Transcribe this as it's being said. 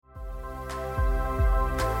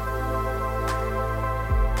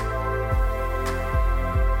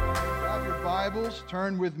yours,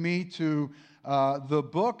 turn with me to the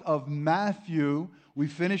book of Matthew. We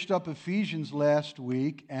finished up Ephesians last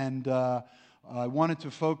week, and I wanted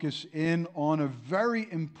to focus in on a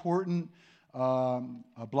very important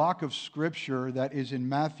a block of Scripture that is in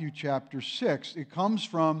Matthew chapter 6. It comes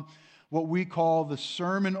from what we call the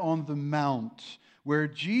Sermon on the Mount, where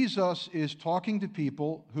Jesus is talking to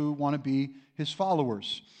people who want to be His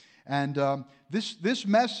followers. And this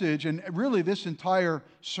message, and really this entire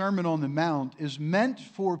Sermon on the Mount, is meant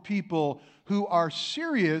for people who are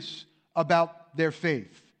serious about their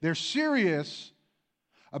faith. They're serious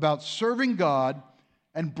about serving God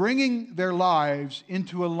and bringing their lives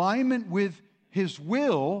into alignment with His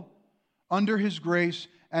will under His grace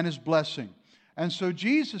and His blessing. And so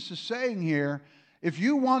Jesus is saying here, if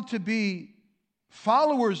you want to be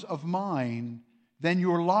followers of mine, then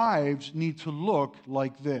your lives need to look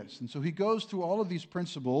like this. And so he goes through all of these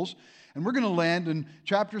principles, and we're going to land in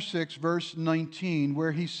chapter 6, verse 19,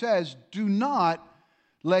 where he says, "Do not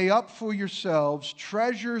lay up for yourselves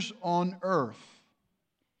treasures on earth,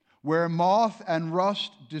 where moth and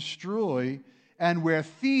rust destroy, and where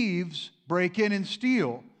thieves break in and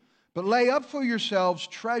steal. But lay up for yourselves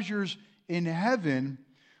treasures in heaven,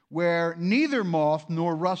 where neither moth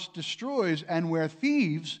nor rust destroys, and where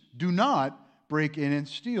thieves do not break in and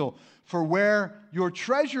steal. For where your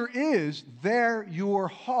treasure is, there your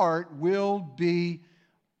heart will be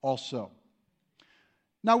also."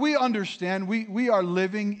 Now we understand we are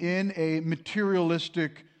living in a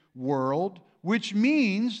materialistic world, which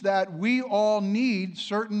means that we all need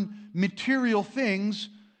certain material things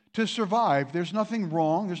to survive. There's nothing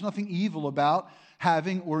wrong, there's nothing evil about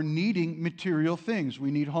having or needing material things.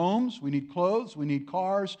 We need homes, we need clothes, we need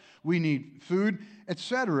cars, we need food,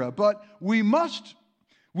 etc. But we must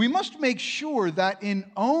make sure that in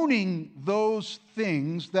owning those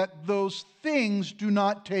things, that those things do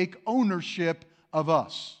not take ownership of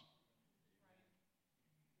us.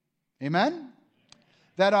 Amen?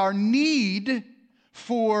 That our need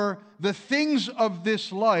for the things of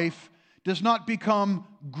this life does not become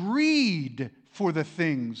greed for the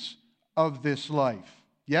things of this life.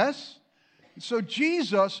 Yes? So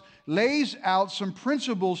Jesus lays out some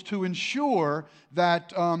principles to ensure that,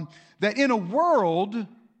 that in a world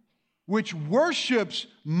which worships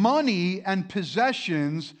money and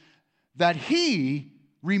possessions, that He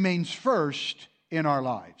remains first in our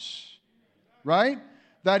lives. Right?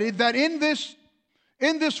 That in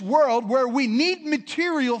this world where we need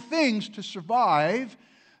material things to survive,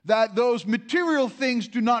 that those material things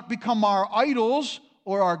do not become our idols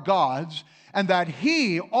or our gods, and that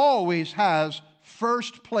He always has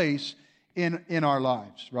first place in our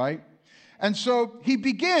lives, right? And so he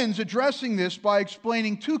begins addressing this by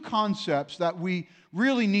explaining two concepts that we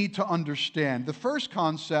really need to understand. The first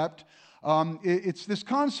concept, it's this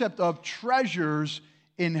concept of treasures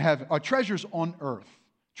in heaven, or treasures on earth.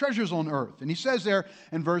 Treasures on earth. And he says there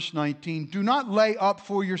in verse 19, "Do not lay up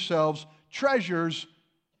for yourselves treasures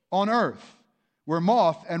on earth, where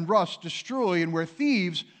moth and rust destroy, and where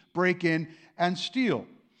thieves break in and steal."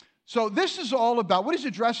 So this is all about, what he's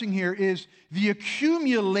addressing here is the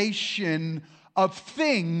accumulation of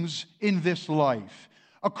things in this life.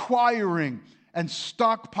 Acquiring and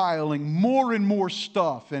stockpiling more and more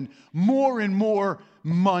stuff and more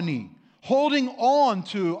money. Holding on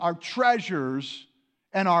to our treasures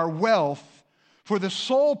and our wealth for the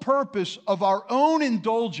sole purpose of our own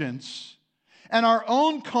indulgence and our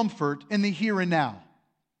own comfort in the here and now.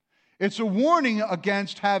 It's a warning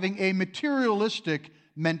against having a materialistic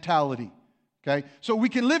mentality. Okay? So we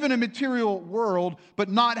can live in a material world, but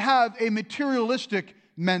not have a materialistic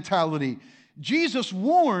mentality. Jesus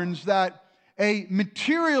warns that a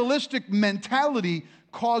materialistic mentality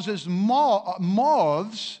causes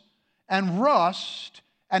moths and rust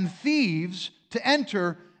and thieves to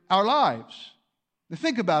enter our lives. Now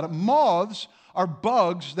think about it. Moths are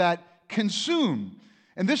bugs that consume.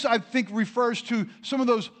 And this, I think, refers to some of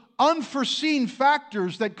those unforeseen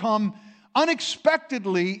factors that come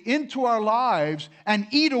unexpectedly into our lives and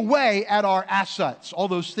eat away at our assets, all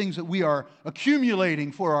those things that we are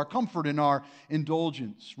accumulating for our comfort and our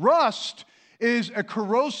indulgence. Rust is a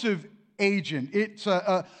corrosive agent. It's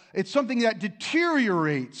something that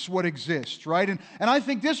deteriorates what exists, right? And I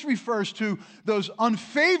think this refers to those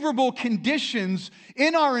unfavorable conditions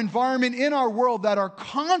in our environment, in our world, that are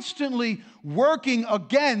constantly working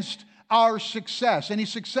against our success, any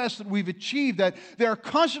success that we've achieved, that there are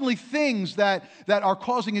constantly things that are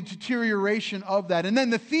causing a deterioration of that. And then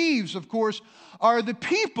the thieves, of course, are the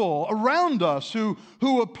people around us who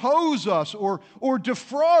oppose us or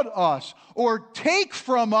defraud us or take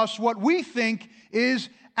from us what we think is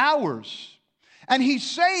ours. And he's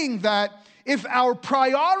saying that if our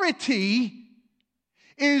priority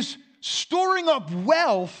is storing up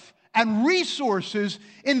wealth and resources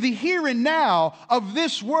in the here and now of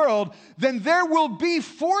this world, then there will be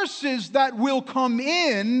forces that will come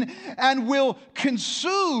in and will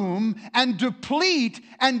consume and deplete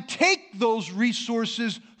and take those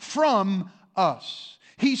resources from us.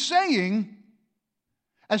 He's saying,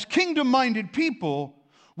 as kingdom-minded people,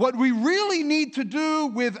 what we really need to do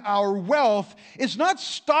with our wealth is not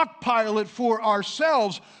stockpile it for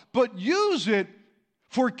ourselves, but use it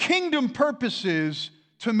for kingdom purposes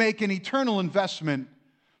to make an eternal investment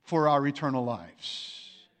for our eternal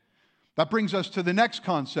lives. That brings us to the next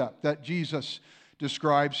concept that Jesus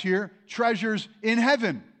describes here: treasures in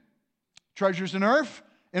heaven. Treasures in earth,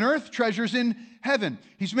 treasures in heaven.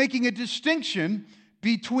 He's making a distinction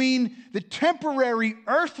between the temporary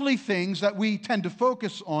earthly things that we tend to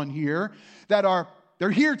focus on here, they're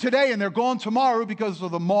here today and they're gone tomorrow because of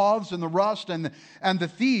the moths and the rust and the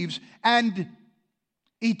thieves, and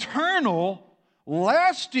eternal,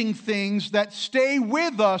 lasting things that stay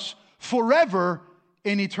with us forever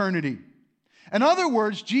in eternity. In other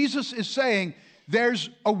words, Jesus is saying there's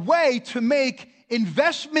a way to make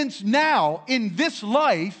investments now in this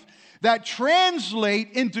life that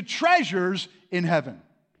translate into treasures in heaven.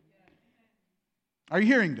 Are you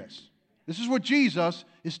hearing this? This is what Jesus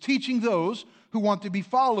is teaching those who want to be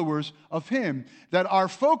followers of Him, that our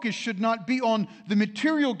focus should not be on the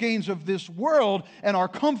material gains of this world and our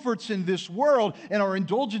comforts in this world and our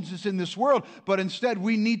indulgences in this world, but instead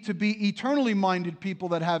we need to be eternally minded people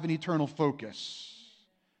that have an eternal focus.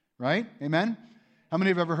 Right? Amen? How many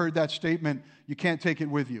have ever heard that statement, you can't take it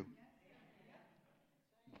with you?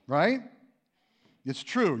 Right? It's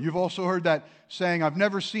true. You've also heard that saying, I've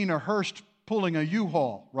never seen a hearse pulling a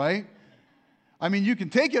U-Haul, right? I mean, you can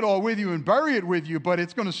take it all with you and bury it with you, but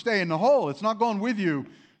it's going to stay in the hole. It's not going with you,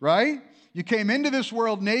 right? You came into this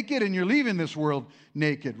world naked and you're leaving this world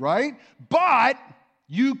naked, right? But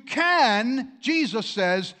you can, Jesus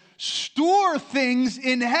says, store things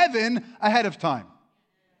in heaven ahead of time.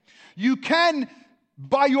 You can,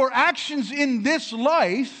 by your actions in this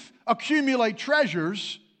life, accumulate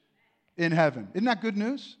treasures in heaven. Isn't that good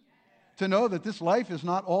news? To know that this life is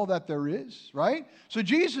not all that there is, right? So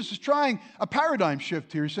Jesus is trying a paradigm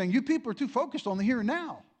shift here. He's saying, you people are too focused on the here and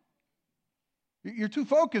now. You're too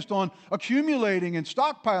focused on accumulating and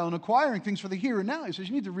stockpiling and acquiring things for the here and now. He says,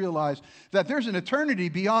 you need to realize that there's an eternity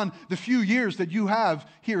beyond the few years that you have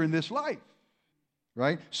here in this life,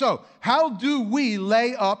 right? So, how do we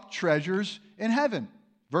lay up treasures in heaven?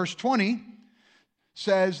 Verse 20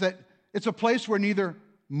 says that it's a place where neither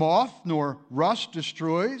moth nor rust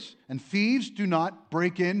destroys, and thieves do not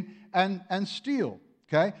break in and steal.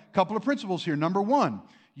 Okay? A couple of principles here. Number one,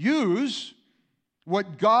 use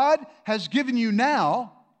what God has given you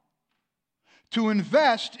now to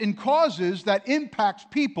invest in causes that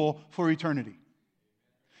impact people for eternity.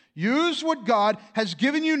 Use what God has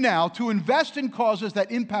given you now to invest in causes that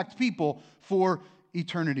impact people for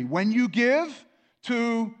eternity. When you give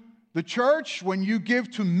to the church, when you give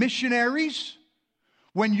to missionaries,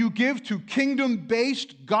 when you give to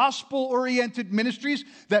kingdom-based, gospel-oriented ministries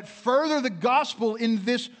that further the gospel in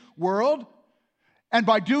this world, and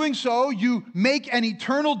by doing so, you make an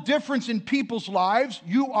eternal difference in people's lives,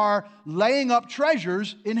 you are laying up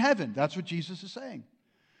treasures in heaven. That's what Jesus is saying.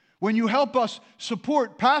 When you help us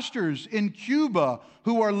support pastors in Cuba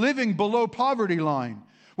who are living below poverty line,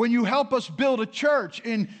 when you help us build a church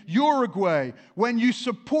in Uruguay, when you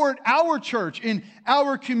support our church in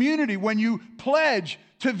our community, when you pledge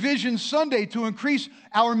to Vision Sunday to increase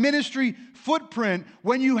our ministry footprint,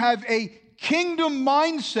 when you have a kingdom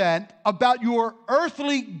mindset about your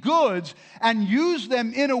earthly goods and use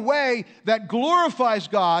them in a way that glorifies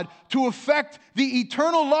God to affect the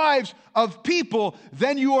eternal lives of people,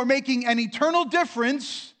 then you are making an eternal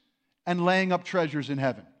difference and laying up treasures in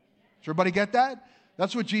heaven. Does everybody get that?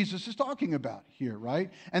 That's what Jesus is talking about here, right?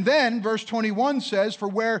 And then verse 21 says, for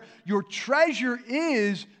where your treasure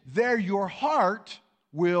is, there your heart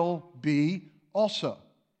will be also.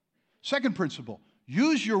 Second principle,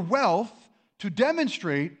 use your wealth to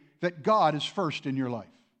demonstrate that God is first in your life.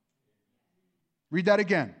 Read that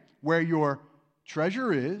again. Where your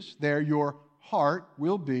treasure is, there your heart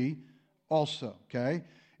will be also, okay?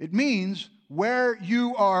 It means where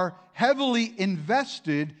you are heavily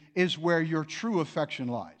invested is where your true affection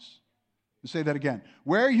lies. Let's say that again.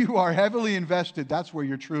 Where you are heavily invested, that's where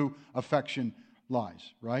your true affection lies,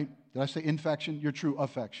 right? Did I say infection? Your true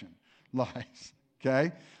affection lies,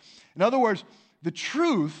 okay? In other words, the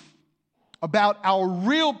truth about our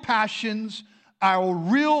real passions, our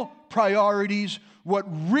real priorities, what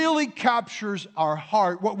really captures our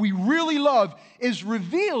heart, what we really love, is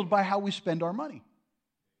revealed by how we spend our money,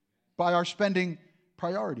 by our spending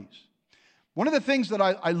priorities. One of the things that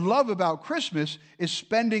I love about Christmas is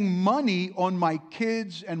spending money on my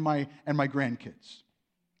kids and my grandkids.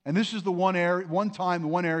 And this is the one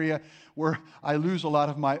area where I lose a lot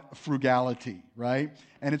of my frugality, right?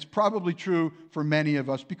 And it's probably true for many of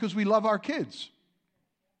us because we love our kids.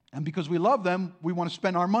 And because we love them, we want to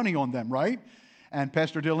spend our money on them, right? And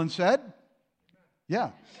Pastor Dylan said, yeah.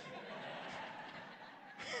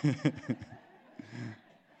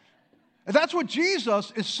 That's what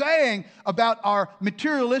Jesus is saying about our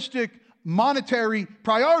materialistic monetary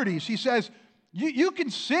priorities. He says, you can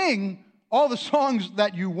sing all the songs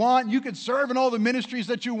that you want. You can serve in all the ministries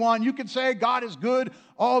that you want. You can say God is good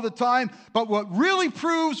all the time. But what really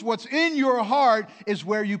proves what's in your heart is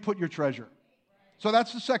where you put your treasure. So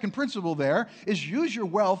that's the second principle there, is use your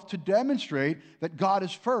wealth to demonstrate that God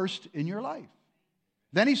is first in your life.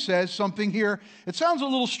 Then he says something here. It sounds a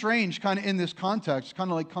little strange kind of in this context,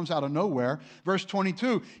 kind of like comes out of nowhere. Verse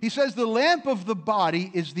 22, he says, the lamp of the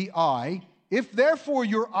body is the eye. If therefore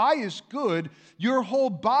your eye is good, your whole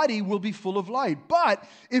body will be full of light. But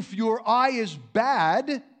if your eye is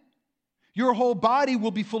bad, your whole body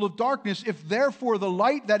will be full of darkness. If therefore the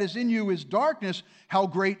light that is in you is darkness, how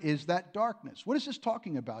great is that darkness? What is this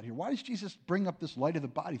talking about here? Why does Jesus bring up this light of the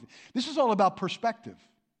body? This is all about perspective.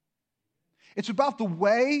 It's about the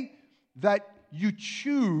way that you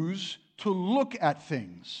choose to look at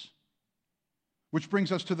things. Which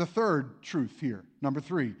brings us to the third truth here. Number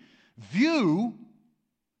 3, view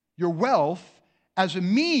your wealth as a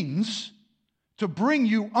means to bring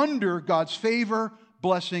you under God's favor,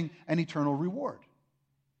 blessing, and eternal reward.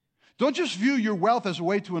 Don't just view your wealth as a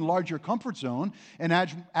way to enlarge your comfort zone and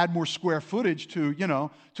add more square footage to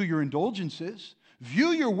your indulgences. View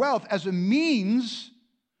your wealth as a means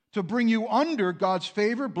to bring you under God's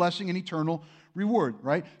favor, blessing, and eternal reward,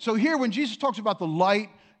 right? So here, when Jesus talks about the light,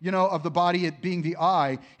 of the body, it being the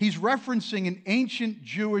eye, he's referencing an ancient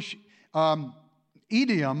Jewish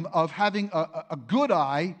idiom of having a good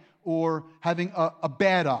eye or having a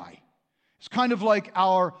bad eye. It's kind of like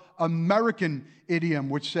our American idiom,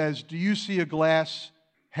 which says, do you see a glass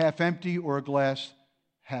half empty or a glass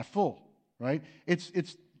half full, right?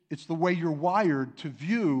 It's the way you're wired to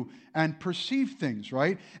view and perceive things,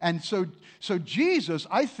 right? And so Jesus,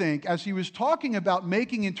 I think, as he was talking about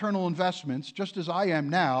making internal investments, just as I am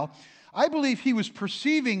now, I believe he was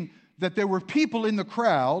perceiving that there were people in the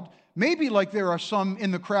crowd, maybe like there are some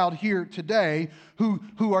in the crowd here today,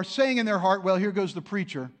 who are saying in their heart, well, here goes the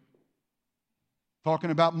preacher,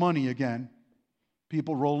 talking about money again.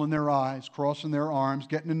 People rolling their eyes, crossing their arms,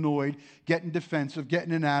 getting annoyed, getting defensive,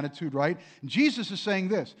 getting an attitude, right? And Jesus is saying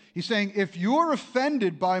this. He's saying, if you're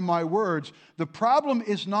offended by my words, the problem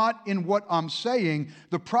is not in what I'm saying.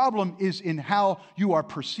 The problem is in how you are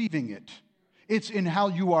perceiving it. It's in how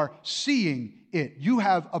you are seeing it. You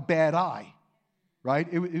have a bad eye, right?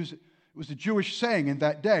 It was a Jewish saying in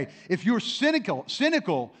that day. If you're cynical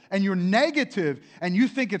and you're negative and you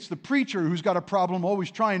think it's the preacher who's got a problem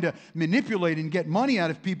always trying to manipulate and get money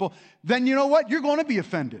out of people, then you know what? You're going to be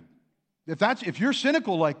offended. If you're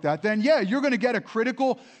cynical like that, then yeah, you're going to get a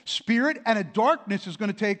critical spirit and a darkness is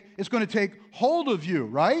going to take hold of you,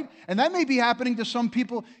 right? And that may be happening to some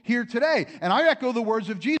people here today. And I echo the words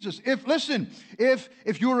of Jesus.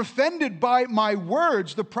 If you're offended by my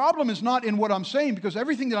words, the problem is not in what I'm saying, because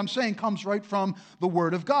everything that I'm saying comes right from the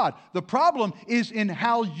Word of God. The problem is in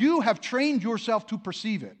how you have trained yourself to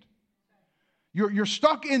perceive it. You're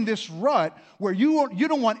stuck in this rut where you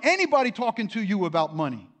don't want anybody talking to you about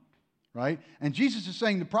money. Right? And Jesus is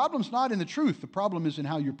saying the problem's not in the truth. The problem is in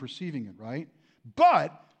how you're perceiving it, right?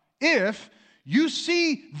 But if you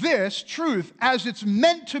see this truth as it's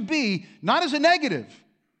meant to be, not as a negative,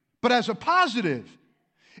 but as a positive,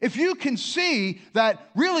 if you can see that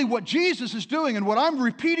really what Jesus is doing and what I'm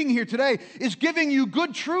repeating here today is giving you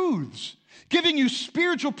good truths, giving you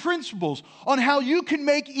spiritual principles on how you can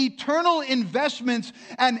make eternal investments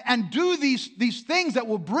and do these things that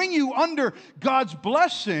will bring you under God's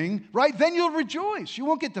blessing, right? Then you'll rejoice. You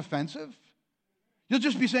won't get defensive. You'll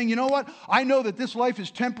just be saying, you know what? I know that this life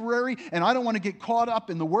is temporary, and I don't want to get caught up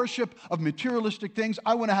in the worship of materialistic things.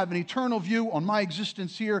 I want to have an eternal view on my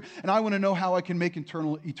existence here, and I want to know how I can make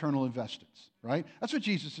eternal investments. Right? That's what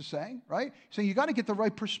Jesus is saying, right? He's saying you got to get the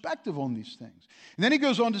right perspective on these things. And then he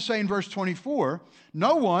goes on to say in verse 24,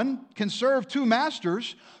 no one can serve two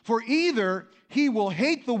masters, for either he will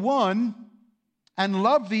hate the one and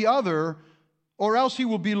love the other, or else he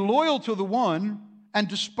will be loyal to the one and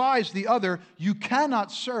despise the other. You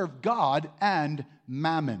cannot serve God and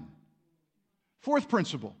mammon. Fourth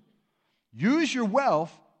principle, use your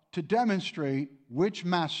wealth to demonstrate which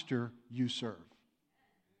master you serve.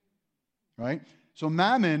 Right? So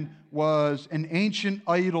Mammon was an ancient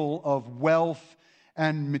idol of wealth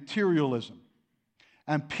and materialism.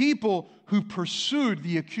 And people who pursued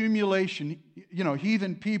the accumulation,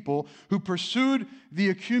 heathen people who pursued the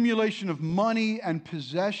accumulation of money and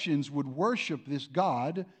possessions would worship this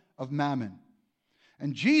god of Mammon.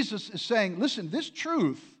 And Jesus is saying, listen, this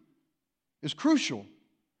truth is crucial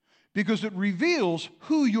because it reveals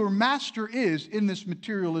who your master is in this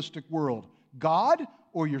materialistic world, God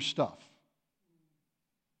or your stuff.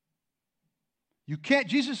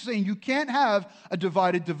 Jesus is saying you can't have a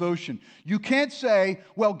divided devotion. You can't say,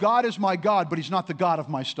 well, God is my God, but He's not the God of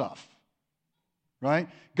my stuff. Right?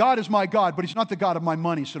 God is my God, but He's not the God of my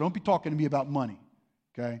money, so don't be talking to me about money.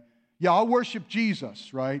 Okay? Yeah, I'll worship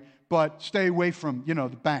Jesus, right? But stay away from,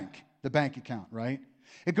 the bank account, right?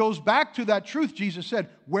 It goes back to that truth Jesus said,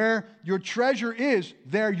 where your treasure is,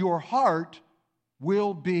 there your heart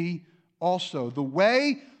will be also. The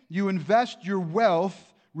way you invest your wealth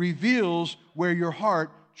reveals where your heart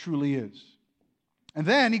truly is. And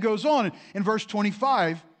then he goes on in verse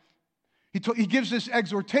 25, he gives this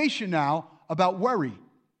exhortation now about worry.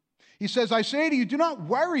 He says, I say to you, do not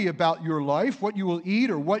worry about your life, what you will eat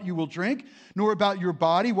or what you will drink, nor about your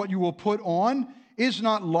body, what you will put on. Is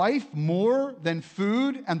not life more than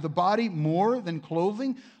food, and the body more than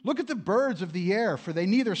clothing? Look at the birds of the air, for they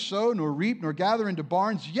neither sow nor reap nor gather into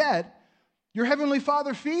barns, yet your heavenly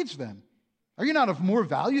Father feeds them. Are you not of more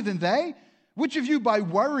value than they? Which of you by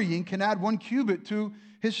worrying can add 1 cubit to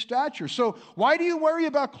his stature? So why do you worry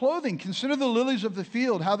about clothing? Consider the lilies of the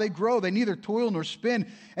field, how they grow. They neither toil nor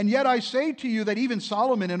spin. And yet I say to you that even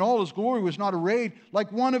Solomon in all his glory was not arrayed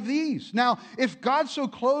like one of these. Now, if God so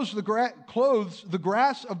clothes the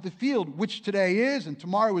grass of the field, which today is and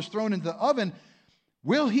tomorrow is thrown into the oven,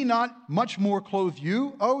 will He not much more clothe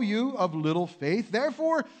you, O you of little faith?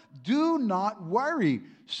 Therefore, do not worry,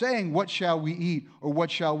 saying, what shall we eat, or what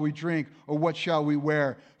shall we drink, or what shall we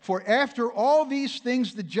wear? For after all these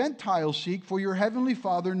things the Gentiles seek, for your heavenly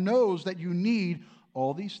Father knows that you need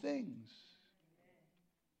all these things.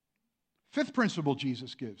 Fifth principle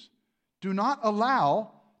Jesus gives, do not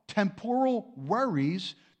allow temporal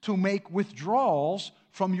worries to make withdrawals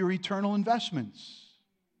from your eternal investments.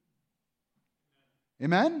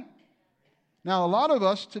 Amen? Now, a lot of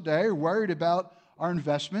us today are worried about our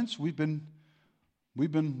investments. We've been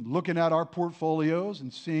looking at our portfolios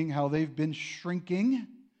and seeing how they've been shrinking.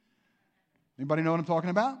 Anybody know what I'm talking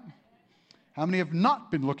about? How many have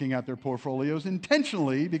not been looking at their portfolios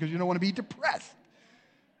intentionally because you don't want to be depressed,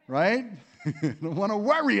 right? You don't want to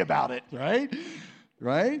worry about it, right?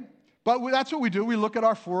 Right? But that's what we do. We look at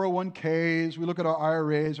our 401ks, we look at our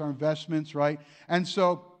IRAs, our investments, right? And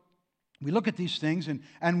so we look at these things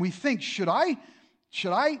and we think, should I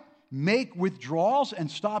make withdrawals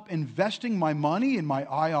and stop investing my money in my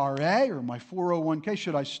IRA or my 401k?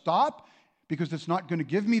 Should I stop because it's not going to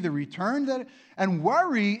give me the return? And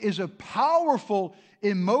worry is a powerful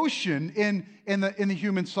emotion in the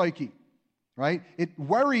human psyche, right?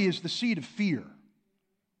 Worry is the seed of fear.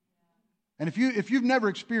 And if you've never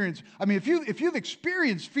experienced, if you've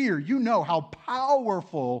experienced fear, you know how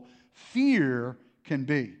powerful fear can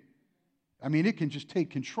be. It can just take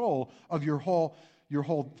control of your whole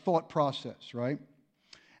thought process, right?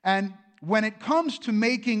 And when it comes to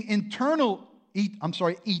making eternal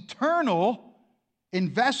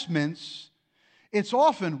investments,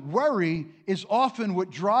 worry is often what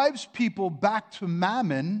drives people back to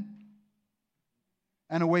Mammon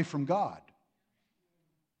and away from God.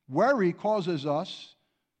 Worry causes us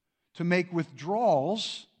to make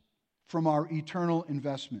withdrawals from our eternal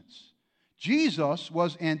investments. Jesus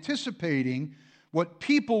was anticipating what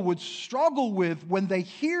people would struggle with when they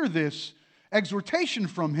hear this exhortation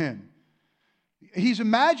from Him. He's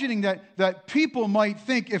imagining that people might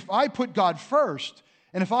think, if I put God first,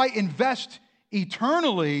 and if I invest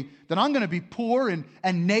eternally, then I'm going to be poor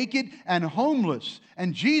and naked and homeless.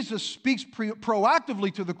 And Jesus speaks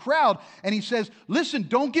proactively to the crowd, and He says, listen,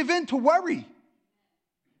 don't give in to worry.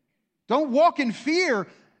 Don't walk in fear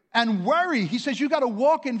and worry. He says you got to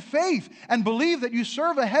walk in faith and believe that you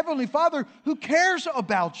serve a heavenly Father who cares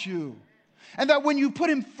about you. And that when you put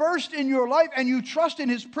Him first in your life and you trust in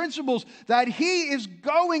His principles, that He is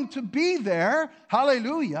going to be there,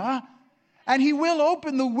 hallelujah, and He will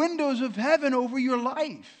open the windows of heaven over your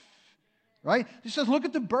life. Right? He says, look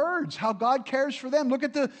at the birds, how God cares for them. Look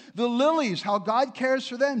at the lilies, how God cares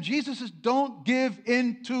for them. Jesus says, don't give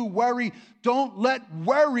in to worry. Don't let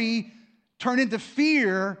worry turn into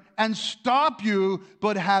fear and stop you,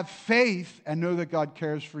 but have faith and know that God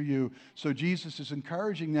cares for you. So Jesus is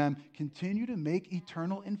encouraging them, continue to make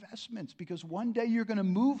eternal investments, because one day you're going to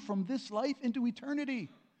move from this life into eternity.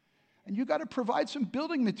 And you got to provide some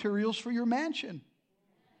building materials for your mansion.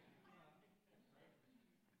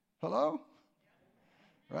 Hello?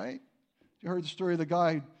 Right? You heard the story of the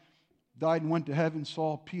guy who died and went to heaven,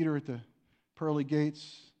 saw Peter at the pearly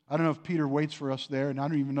gates. I don't know if Peter waits for us there, and I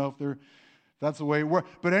don't even know if that's the way it works.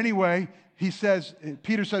 But anyway,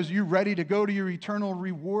 Peter says, "You ready to go to your eternal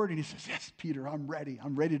reward?" And he says, "Yes, Peter, I'm ready.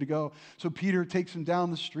 I'm ready to go." So Peter takes him down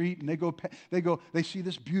the street, and they see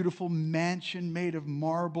this beautiful mansion made of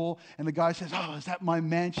marble. And the guy says, "Oh, is that my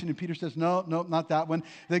mansion?" And Peter says, "No, not that one."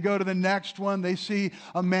 They go to the next one. They see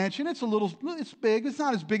a mansion. It's big. It's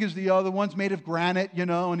not as big as the other ones, made of granite,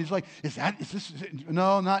 And he's like, is this?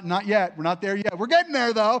 No, not yet. We're not there yet. We're getting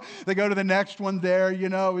there, though. They go to the next one there,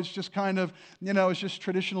 It's just kind of, it's just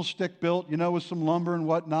traditional stick built, with some lumber and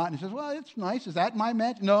whatnot. And he says, "Well, it's nice. Is that my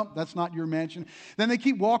mansion?" "No, that's not your mansion." Then they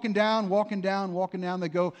keep walking down. They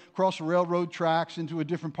go across the railroad tracks into a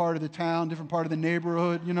different part of the town, different part of the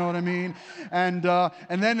neighborhood, you know what I mean? And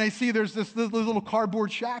then they see there's this little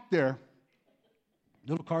cardboard shack there.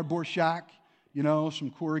 Little cardboard shack,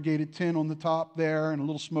 some corrugated tin on the top there and a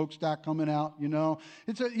little smokestack coming out,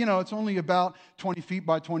 It's only about 20 feet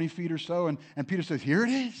by 20 feet or so. And Peter says, "Here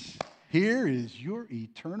it is. Here is your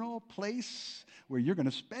eternal place where you're going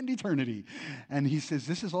to spend eternity." And he says,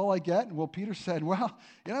 "This is all I get?" And well, Peter said, "Well,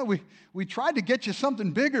 we tried to get you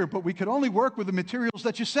something bigger, but we could only work with the materials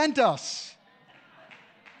that you sent us."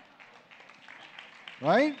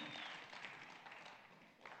 Right?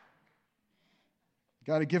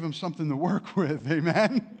 Got to give him something to work with,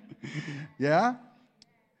 amen? Yeah?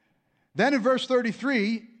 Then in verse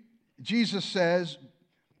 33, Jesus says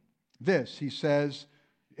this. He says,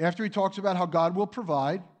 after he talks about how God will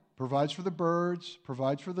provides for the birds,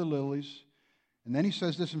 provides for the lilies, and then he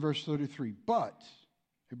says this in verse 33, but,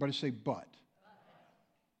 everybody say but.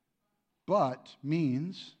 But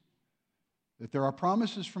means that there are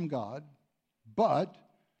promises from God, but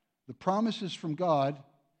the promises from God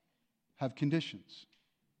have conditions.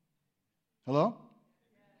 Hello?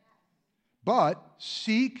 But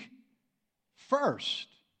seek first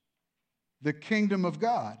the kingdom of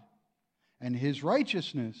God and his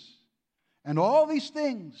righteousness, and all these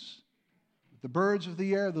things, the birds of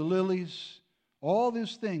the air, the lilies, all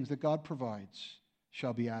these things that God provides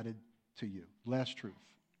shall be added to you. Last truth.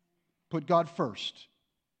 Put God first,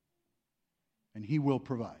 and he will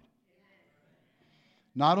provide.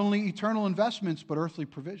 Not only eternal investments, but earthly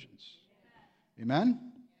provisions.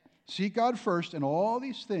 Amen? Seek God first, and all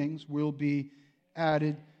these things will be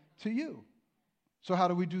added to you. So how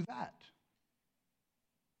do we do that?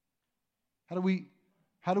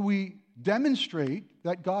 How do we demonstrate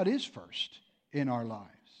that God is first in our lives?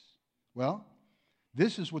 Well,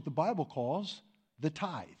 this is what the Bible calls the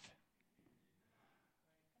tithe.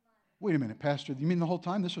 Wait a minute, Pastor, you mean the whole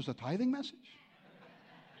time this was a tithing message?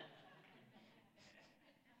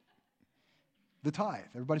 The tithe.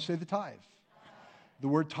 Everybody say the tithe. The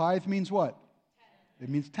word tithe means what? It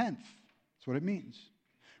means tenth. That's what it means.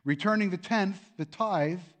 Returning the tenth, the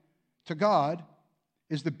tithe, to God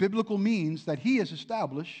is the biblical means that he has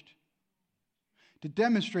established to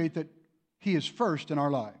demonstrate that he is first in our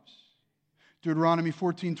lives. Deuteronomy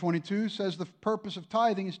 14:22 says the purpose of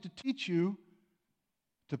tithing is to teach you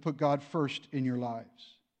to put God first in your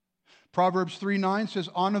lives. Proverbs 3:9 says,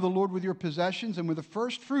 "Honor the Lord with your possessions and with the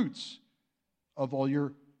first fruits of all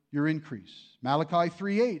your increase." Malachi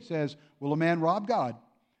 3:8 says, "Will a man rob God?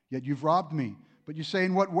 Yet you've robbed me. But you say,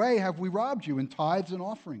 in what way have we robbed you? In tithes and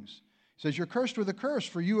offerings." He says, "You're cursed with a curse,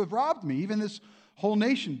 for you have robbed me, even this whole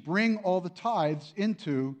nation. Bring all the tithes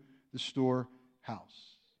into the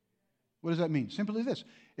storehouse." What does that mean? Simply this.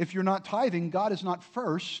 If you're not tithing, God is not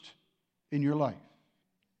first in your life.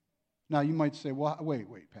 Now, you might say, "Well,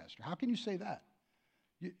 wait, Pastor, how can you say that?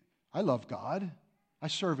 I love God. I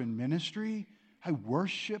serve in ministry. I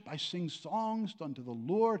worship. I sing songs unto the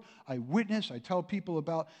Lord. I witness. I tell people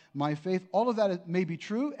about my faith." All of that may be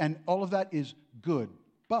true, and all of that is good.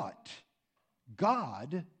 But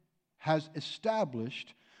God has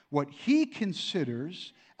established what he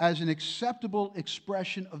considers as an acceptable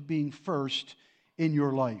expression of being first in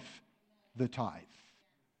your life, the tithe.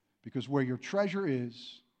 Because where your treasure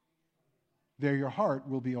is, there your heart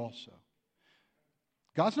will be also.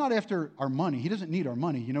 God's not after our money. He doesn't need our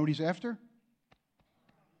money. You know what he's after?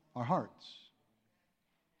 Our hearts.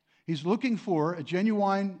 He's looking for a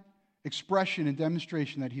genuine expression and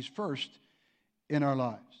demonstration that he's first in our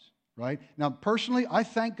lives, right? Now, personally, I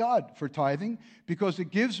thank God for tithing because it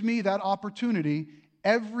gives me that opportunity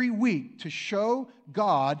every week to show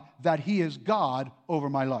God that He is God over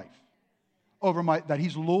my life, that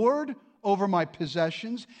He's Lord over my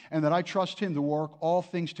possessions, and that I trust Him to work all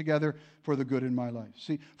things together for the good in my life.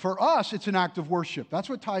 See, for us, it's an act of worship. That's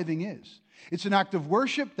what tithing is. It's an act of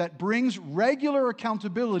worship that brings regular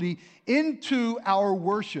accountability into our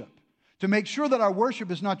worship to make sure that our worship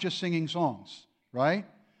is not just singing songs, right?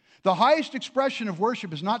 The highest expression of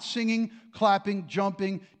worship is not singing, clapping,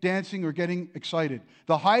 jumping, dancing, or getting excited.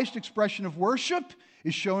 The highest expression of worship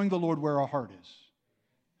is showing the Lord where our heart is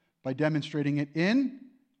by demonstrating it in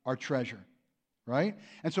our treasure, right?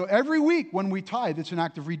 And so every week when we tithe, it's an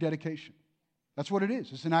act of rededication. That's what it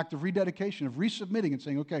is. It's an act of rededication, of resubmitting and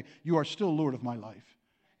saying, okay, you are still Lord of my life.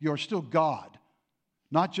 You are still God,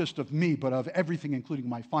 not just of me, but of everything, including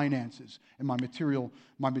my finances and my material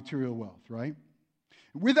wealth, right?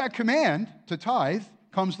 With that command to tithe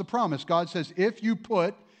comes the promise. God says, if you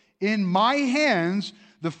put in my hands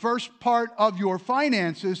the first part of your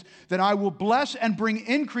finances, then I will bless and bring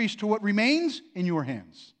increase to what remains in your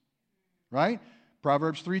hands. Right?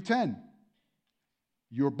 Proverbs 3:10.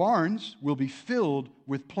 Your barns will be filled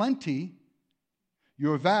with plenty.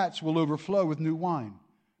 Your vats will overflow with new wine.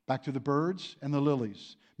 Back to the birds and the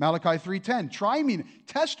lilies. Malachi 3:10. Try me,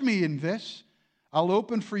 test me in this. I'll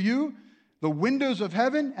open for you the windows of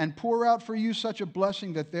heaven and pour out for you such a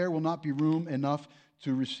blessing that there will not be room enough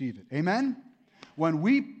to receive it. Amen? When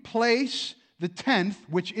we place the tenth,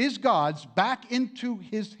 which is God's, back into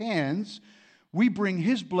His hands, we bring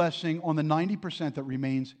His blessing on the 90% that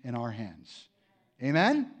remains in our hands.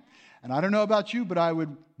 Amen? And I don't know about you, but I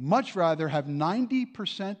would much rather have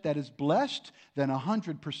 90% that is blessed than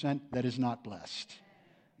 100% that is not blessed.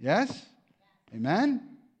 Yes? Amen?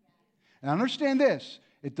 And understand this.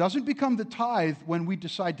 It doesn't become the tithe when we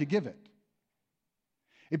decide to give it.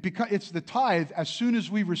 It's the tithe as soon as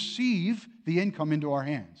we receive the income into our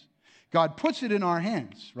hands. God puts it in our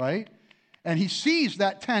hands, right? And He sees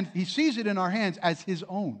that tenth, He sees it in our hands as His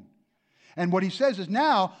own. And what He says is,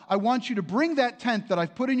 now I want you to bring that tenth that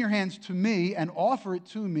I've put in your hands to me and offer it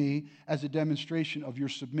to me as a demonstration of your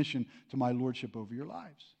submission to my lordship over your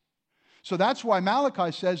lives. So that's why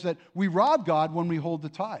Malachi says that we rob God when we hold the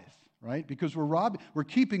tithe, right? Because we're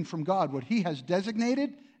keeping from God what He has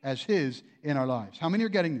designated as His in our lives. How many are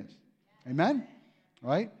getting this? Amen?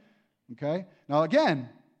 Right? Okay? Now again,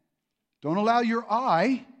 don't allow your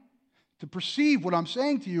eye to perceive what I'm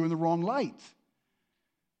saying to you in the wrong light.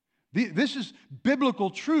 This is biblical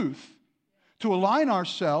truth to align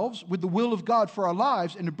ourselves with the will of God for our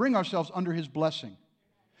lives and to bring ourselves under His blessing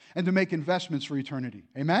and to make investments for eternity.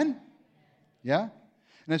 Amen? Yeah?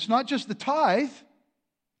 And it's not just the tithe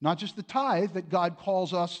that God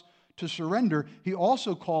calls us to surrender. He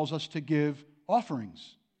also calls us to give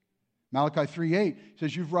offerings. Malachi 3:8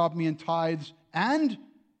 says, you've robbed me in tithes and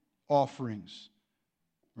offerings.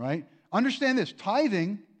 Right? Understand this.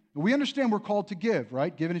 Tithing, we understand we're called to give,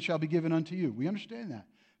 right? Given it shall be given unto you. We understand that.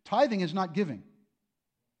 Tithing is not giving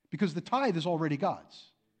because the tithe is already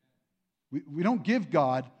God's. We don't give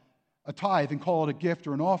God a tithe and call it a gift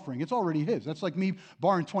or an offering. It's already His. That's like me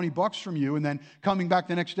borrowing $20 from you and then coming back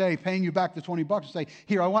the next day, paying you back the $20 and say,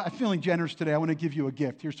 here, I'm feeling generous today. I want to give you a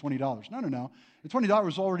gift. Here's $20. No. The $20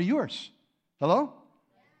 is already yours. Hello?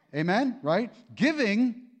 Amen? Right?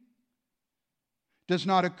 Giving does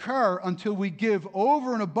not occur until we give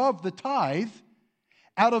over and above the tithe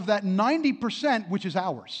out of that 90% which is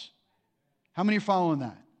ours. How many are following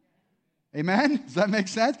that? Amen? Does that make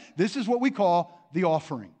sense? This is what we call the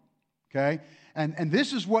offering. Okay? And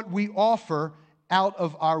this is what we offer out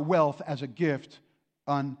of our wealth as a gift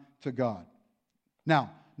unto God.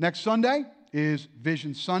 Now, next Sunday is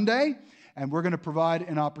Vision Sunday, and we're going to provide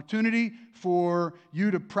an opportunity for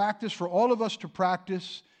you to practice, for all of us to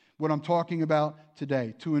practice what I'm talking about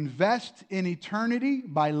today, to invest in eternity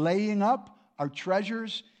by laying up our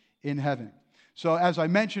treasures in heaven. So as I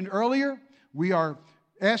mentioned earlier, we are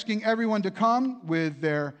asking everyone to come with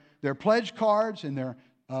their pledge cards and their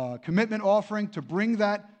commitment offering to bring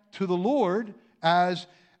that to the Lord as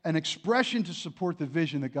an expression to support the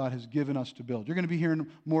vision that God has given us to build. You're going to be hearing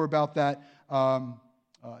more about that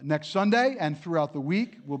next Sunday and throughout the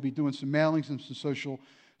week. We'll be doing some mailings and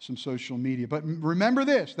some social media. But remember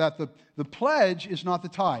this, that the pledge is not the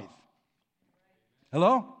tithe.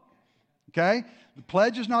 Hello? Okay? The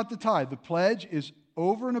pledge is not the tithe. The pledge is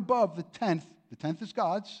over and above the tenth. The tenth is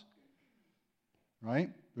God's, right?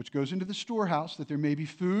 Which goes into the storehouse that there may be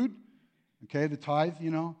food. Okay, the tithe,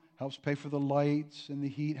 helps pay for the lights and the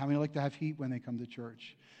heat. How many like to have heat when they come to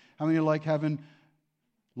church? How many like having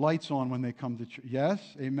lights on when they come to church. Yes?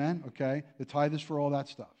 Amen? Okay. The tithe is for all that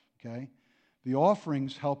stuff. Okay. The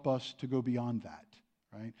offerings help us to go beyond that.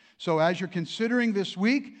 Right? So as you're considering this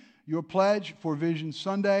week, your pledge for Vision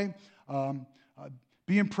Sunday,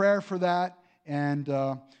 be in prayer for that. And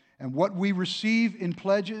what we receive in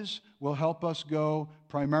pledges will help us go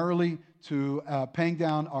primarily to paying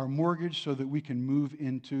down our mortgage so that we can move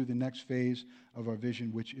into the next phase of our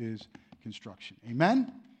vision, which is construction.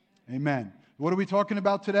 Amen? Amen. What are we talking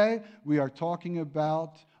about today? We are talking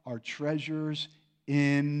about our treasures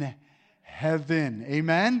in heaven.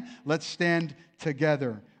 Amen? Let's stand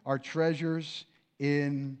together. Our treasures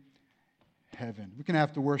in heaven. We can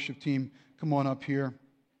have the worship team come on up here.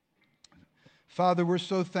 Father, we're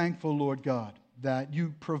so thankful, Lord God, that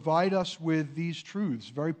you provide us with these truths,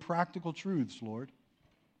 very practical truths, Lord.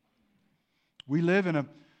 We live in a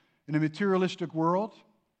materialistic world,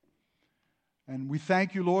 and we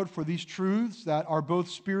thank you, Lord, for these truths that are both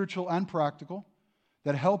spiritual and practical,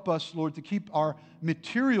 that help us, Lord, to keep our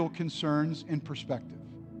material concerns in perspective.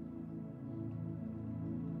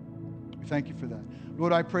 We thank you for that.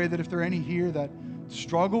 Lord, I pray that if there are any here that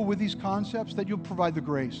struggle with these concepts, that you'll provide the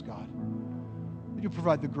grace, God. That you'll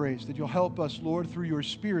provide the grace, that you'll help us, Lord, through your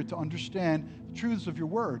Spirit to understand the truths of your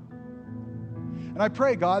word. And I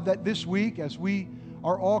pray, God, that this week, as we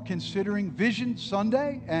are all considering Vision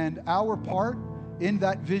Sunday and our part in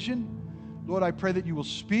that vision, Lord, I pray that you will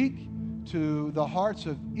speak to the hearts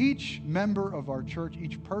of each member of our church,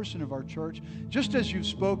 each person of our church, just as you've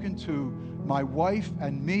spoken to my wife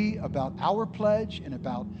and me about our pledge and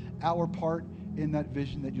about our part in that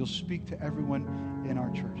vision, that you'll speak to everyone in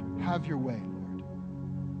our church. Have your way, Lord.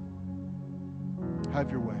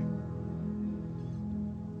 Have your way.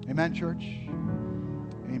 Amen, church?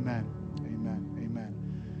 Amen. Amen.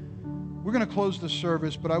 Amen. We're going to close the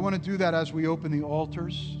service, but I want to do that as we open the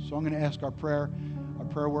altars. So I'm going to ask our prayer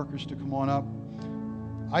workers to come on up.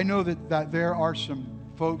 I know that there are some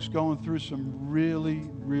folks going through some really,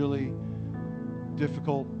 really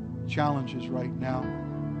difficult challenges right now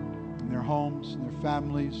in their homes, in their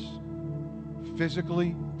families,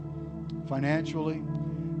 physically, financially.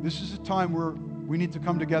 This is a time where we need to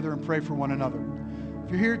come together and pray for one another.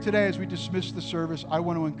 If you're here today as we dismiss the service, I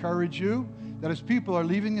want to encourage you that as people are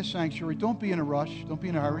leaving the sanctuary, don't be in a rush, don't be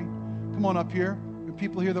in a hurry. Come on up here. There are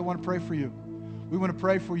people here that want to pray for you. We want to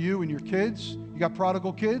pray for you and your kids. You got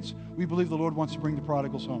prodigal kids? We believe the Lord wants to bring the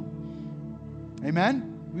prodigals home.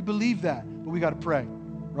 Amen? We believe that, but we got to pray,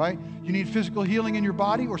 right? You need physical healing in your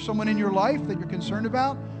body or someone in your life that you're concerned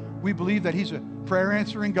about? We believe that He's a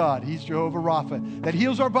prayer-answering God. He's Jehovah Rapha, that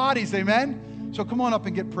heals our bodies, amen? So come on up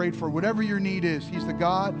and get prayed for. Whatever your need is, He's the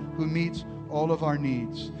God who meets all of our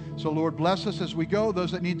needs. So, Lord, bless us as we go.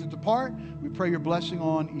 Those that need to depart, we pray your blessing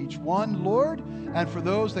on each one, Lord. And for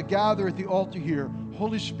those that gather at the altar here,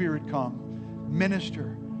 Holy Spirit, come,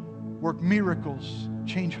 minister, work miracles,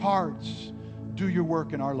 change hearts, do your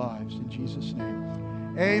work in our lives. In Jesus'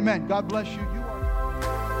 name, amen. God bless you. You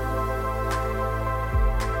are...